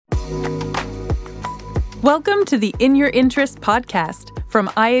Welcome to the In Your Interest podcast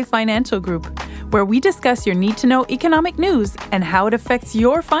from IA Financial Group, where we discuss your need-to-know economic news and how it affects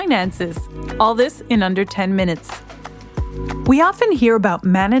your finances. All this in under 10 minutes. We often hear about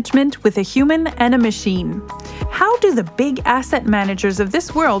management with a human and a machine. How do the big asset managers of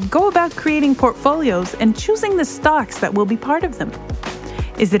this world go about creating portfolios and choosing the stocks that will be part of them?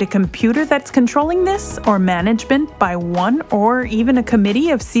 Is it a computer that's controlling this, or management by one or even a committee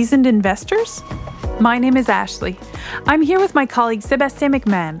of seasoned investors? My name is Ashley. I'm here with my colleague Sébastien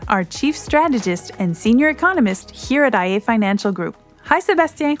McMahon, our chief strategist and senior economist here at IA Financial Group. Hi,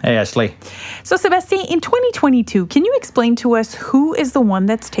 Sébastien. Hey, Ashley. So, Sébastien, in 2022, can you explain to us who is the one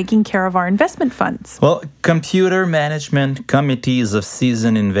that's taking care of our investment funds? Well, computer management, committees of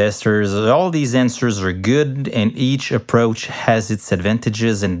seasoned investors, all these answers are good, and each approach has its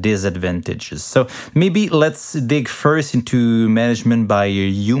advantages and disadvantages. So maybe let's dig first into management by a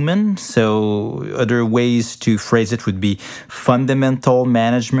human. So other ways to phrase it would be fundamental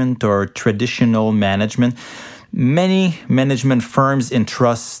management or traditional management. Many management firms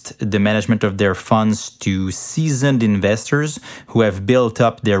entrust the management of their funds to seasoned investors who have built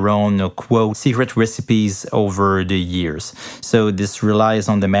up their own, quote, secret recipes over the years. So this relies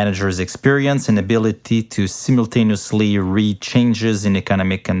on the manager's experience and ability to simultaneously read changes in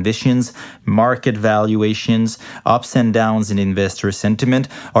economic conditions, market valuations, ups and downs in investor sentiment,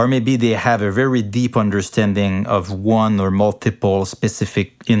 or maybe they have a very deep understanding of one or multiple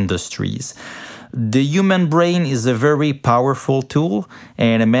specific industries. The human brain is a very powerful tool,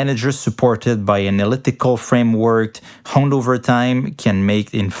 and a manager supported by an analytical framework honed over time can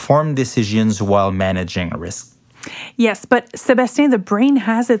make informed decisions while managing risk. Yes, but Sébastien, the brain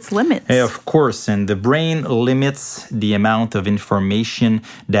has its limits. Yeah, of course, and the brain limits the amount of information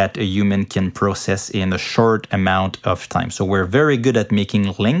that a human can process in a short amount of time. So we're very good at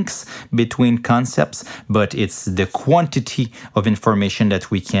making links between concepts, but it's the quantity of information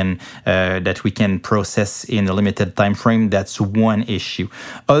that we can process in a limited time frame that's one issue.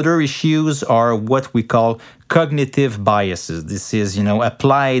 Other issues are what we call cognitive biases. This is,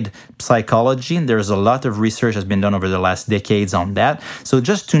 applied psychology. There's a lot of research that's been done over the last decades on that. So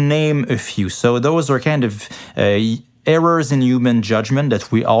just to name a few. So those are kind of errors in human judgment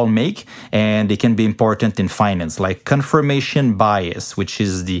that we all make, and they can be important in finance, like confirmation bias, which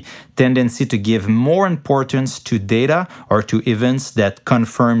is the tendency to give more importance to data or to events that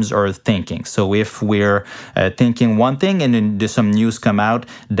confirms our thinking. So if we're thinking one thing and then there's some news come out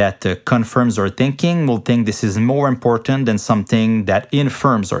that confirms our thinking, we'll think this is more important than something that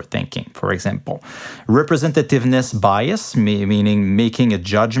infirms our thinking, for example. Representativeness bias, meaning making a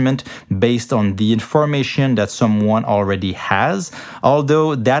judgment based on the information that someone already has,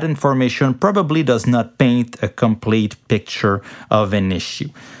 although that information probably does not paint a complete picture of an issue.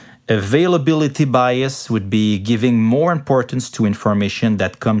 Availability bias would be giving more importance to information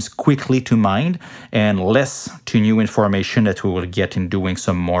that comes quickly to mind and less to new information that we will get in doing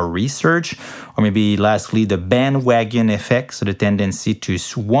some more research. Or maybe lastly, the bandwagon effect, so the tendency to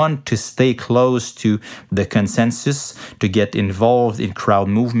want to stay close to the consensus, to get involved in crowd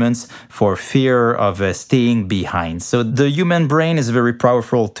movements for fear of staying behind. So the human brain is a very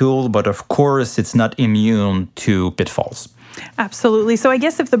powerful tool, but of course it's not immune to pitfalls. Absolutely. So I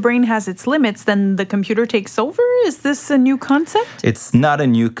guess if the brain has its limits, then the computer takes over? Is this a new concept? It's not a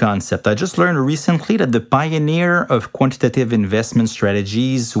new concept. I just learned recently that the pioneer of quantitative investment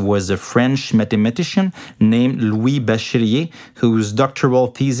strategies was a French mathematician named Louis Bachelier, whose doctoral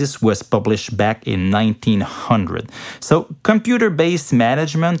thesis was published back in 1900. So computer-based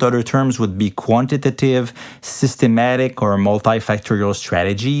management, other terms would be quantitative, systematic, or multifactorial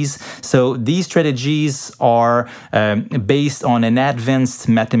strategies. So these strategies are based on an advanced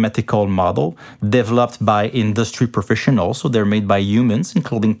mathematical model developed by industry professionals. So they're made by humans,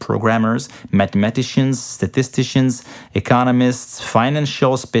 including programmers, mathematicians, statisticians, economists,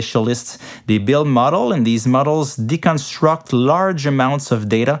 financial specialists. They build models, and these models deconstruct large amounts of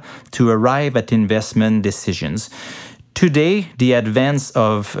data to arrive at investment decisions. Today, the advent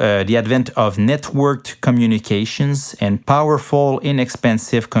of networked communications and powerful,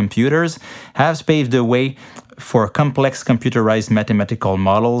 inexpensive computers has paved the way for complex computerized mathematical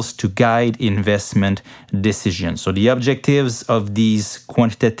models to guide investment decisions. So the objectives of these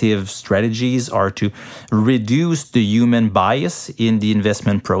quantitative strategies are to reduce the human bias in the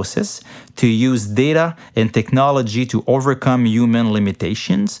investment process, to use data and technology to overcome human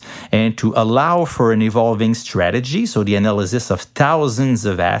limitations and to allow for an evolving strategy, so the analysis of thousands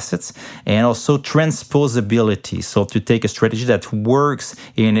of assets, and also transposability, so to take a strategy that works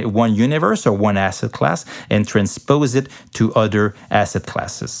in one universe or one asset class and transpose it to other asset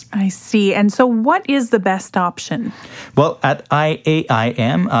classes. I see. And so what is the best option? Well, at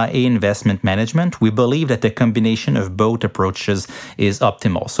IAIM, IA Investment Management, we believe that the combination of both approaches is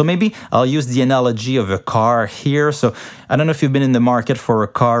optimal. So maybe I'll use the analogy of a car here. So I don't know if you've been in the market for a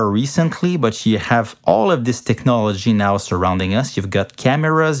car recently, but you have all of this technology now surrounding us. You've got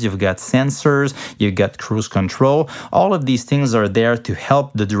cameras, you've got sensors, you've got cruise control. All of these things are there to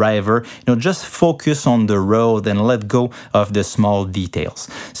help the driver, just focus on the road and let go of the small details.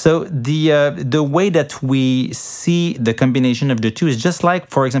 So the way that we see the combination of the two is just like,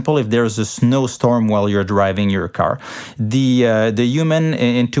 for example, if there's a snowstorm while you're driving your car, the human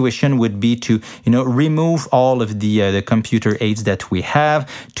intuition would be to remove all of the computer aids that we have,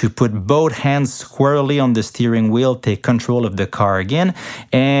 to put both hands squarely on the steering wheel, take control of the car again,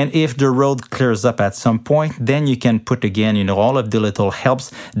 and if the road clears up at some point, then you can put again all of the little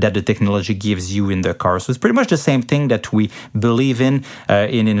helps that the technology gives you in the car. So it's pretty much the same thing that we believe in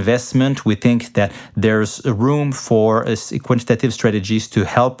investment. We think that there's room for quantitative strategies to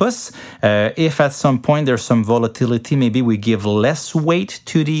help us. If at some point there's some volatility, maybe we give less weight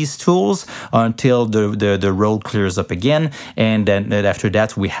to these tools until the road clears up again. And then after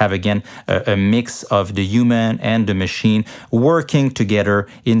that, we have again a mix of the human and the machine working together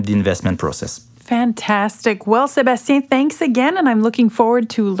in the investment process. Fantastic. Well, Sébastien, thanks again, and I'm looking forward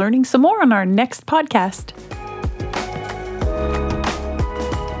to learning some more on our next podcast.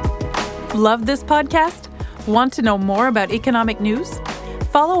 Love this podcast? Want to know more about economic news?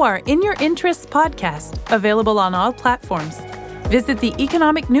 Follow our In Your Interests podcast, available on all platforms. Visit the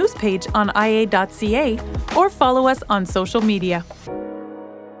economic news page on ia.ca or follow us on social media.